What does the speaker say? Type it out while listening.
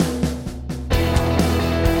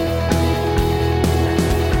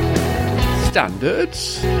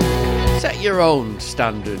standards? Set your own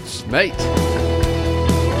standards, mate.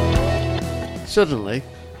 Suddenly,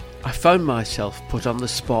 I found myself put on the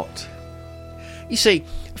spot. You see,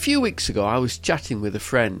 a few weeks ago I was chatting with a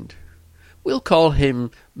friend. We'll call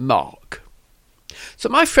him Mark. So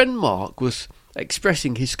my friend Mark was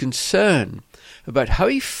expressing his concern about how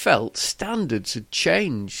he felt standards had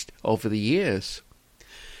changed over the years.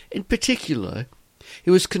 In particular,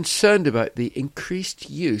 he was concerned about the increased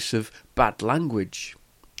use of bad language.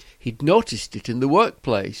 He'd noticed it in the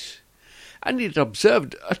workplace, and he'd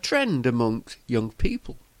observed a trend amongst young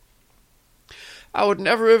people. "I would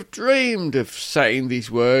never have dreamed of saying these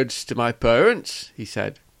words to my parents," he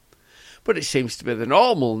said, "but it seems to be the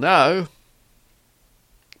normal now."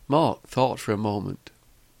 Mark thought for a moment.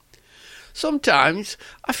 "Sometimes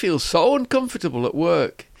I feel so uncomfortable at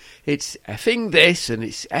work. It's effing this and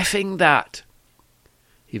it's effing that."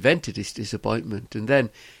 He vented his disappointment, and then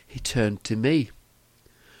he turned to me.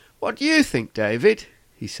 "What do you think, David?"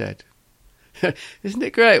 he said. Isn't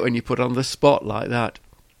it great when you put on the spot like that?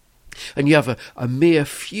 And you have a mere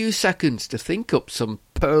few seconds to think up some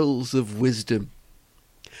pearls of wisdom.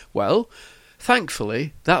 Well,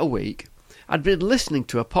 thankfully, that week, I'd been listening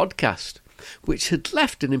to a podcast which had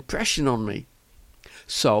left an impression on me.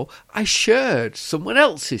 So I shared someone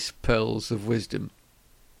else's pearls of wisdom.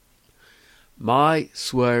 My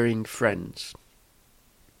swearing friends.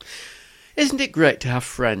 Isn't it great to have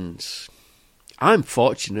friends? I'm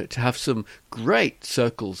fortunate to have some great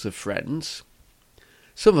circles of friends.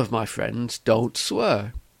 Some of my friends don't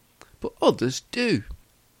swear, but others do.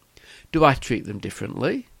 Do I treat them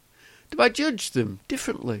differently? Do I judge them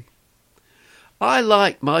differently? I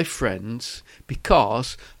like my friends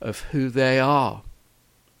because of who they are.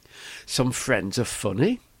 Some friends are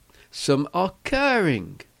funny, some are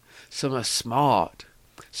caring, some are smart,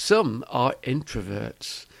 some are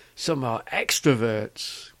introverts, some are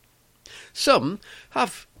extroverts. Some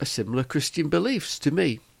have a similar Christian beliefs to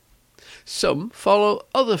me. Some follow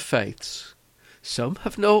other faiths. Some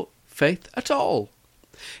have no faith at all.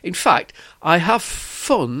 In fact, I have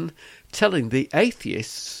fun telling the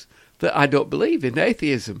atheists that I don't believe in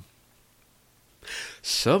atheism.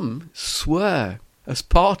 Some swear as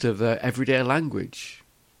part of their everyday language.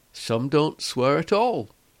 Some don't swear at all.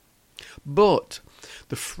 But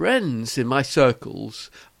the friends in my circles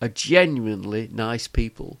are genuinely nice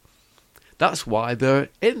people. That's why they're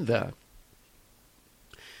in there.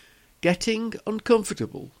 Getting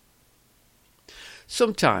uncomfortable.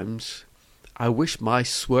 Sometimes I wish my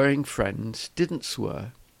swearing friends didn't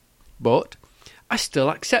swear, but I still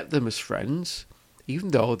accept them as friends, even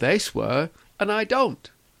though they swear and I don't.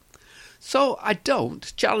 So I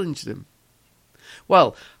don't challenge them.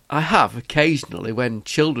 Well, I have occasionally when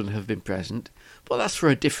children have been present, but that's for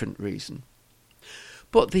a different reason.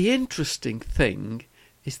 But the interesting thing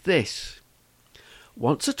is this.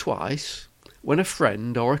 Once or twice, when a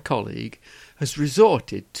friend or a colleague has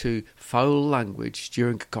resorted to foul language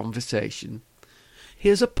during a conversation, he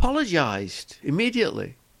has apologised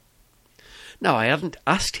immediately. Now, I hadn't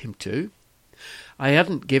asked him to. I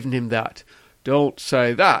hadn't given him that "don't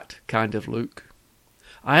say that" kind of look.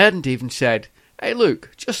 I hadn't even said, "Hey,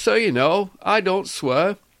 look, just so you know, I don't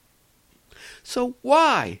swear." So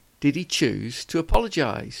why did he choose to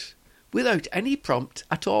apologise without any prompt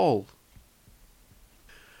at all?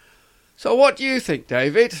 "So what do you think,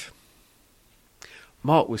 David?"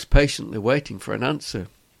 Mark was patiently waiting for an answer.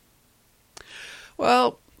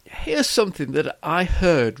 "Well, here's something that I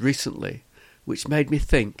heard recently which made me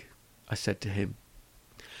think," I said to him.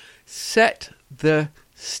 "Set the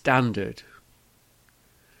standard."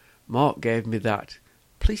 Mark gave me that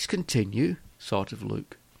 "please continue" sort of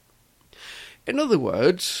look. "In other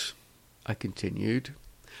words," I continued,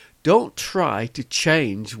 "don't try to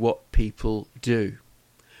change what people do.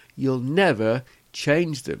 You'll never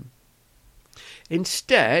change them.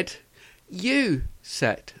 Instead, you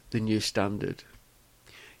set the new standard.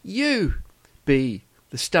 You be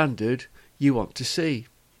the standard you want to see."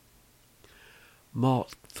 Mark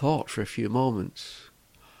thought for a few moments.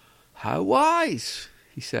 "How wise,"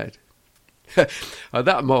 he said. At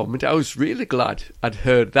that moment, I was really glad I'd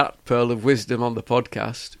heard that pearl of wisdom on the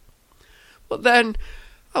podcast. But then,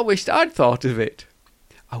 I wished I'd thought of it.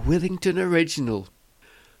 A Withington original.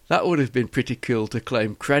 That would have been pretty cool to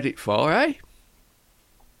claim credit for, eh?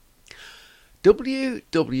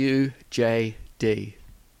 WWJD.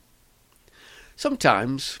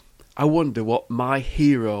 Sometimes I wonder what my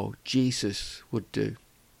hero, Jesus, would do.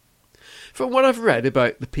 From what I've read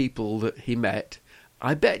about the people that he met,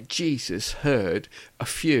 I bet Jesus heard a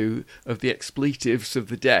few of the expletives of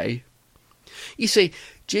the day. You see,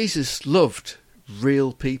 Jesus loved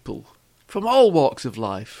real people, from all walks of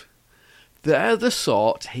life. They're the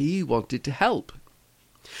sort he wanted to help.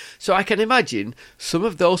 So I can imagine some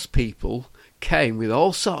of those people came with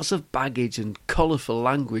all sorts of baggage and colourful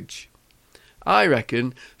language. I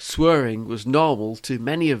reckon swearing was normal to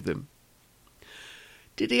many of them.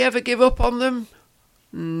 Did he ever give up on them?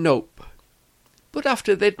 Nope. But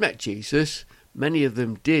after they'd met Jesus, many of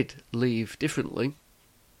them did leave differently.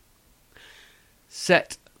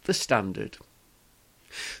 Set the standard.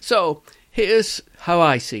 So, here's how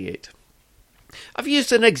I see it. I've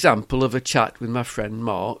used an example of a chat with my friend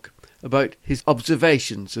Mark about his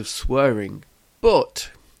observations of swearing.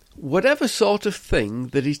 But whatever sort of thing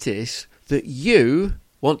that it is that you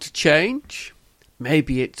want to change,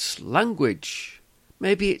 maybe it's language,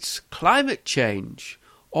 maybe it's climate change,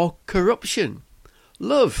 or corruption,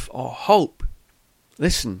 love or hope.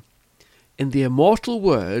 Listen, in the immortal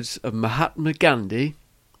words of Mahatma Gandhi,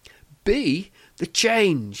 be the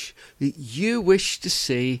change that you wish to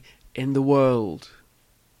see in the world.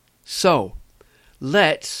 So,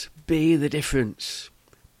 let's be the difference.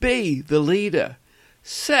 Be the leader.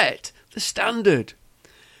 Set the standard.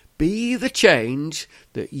 Be the change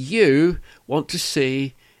that you want to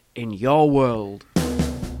see in your world.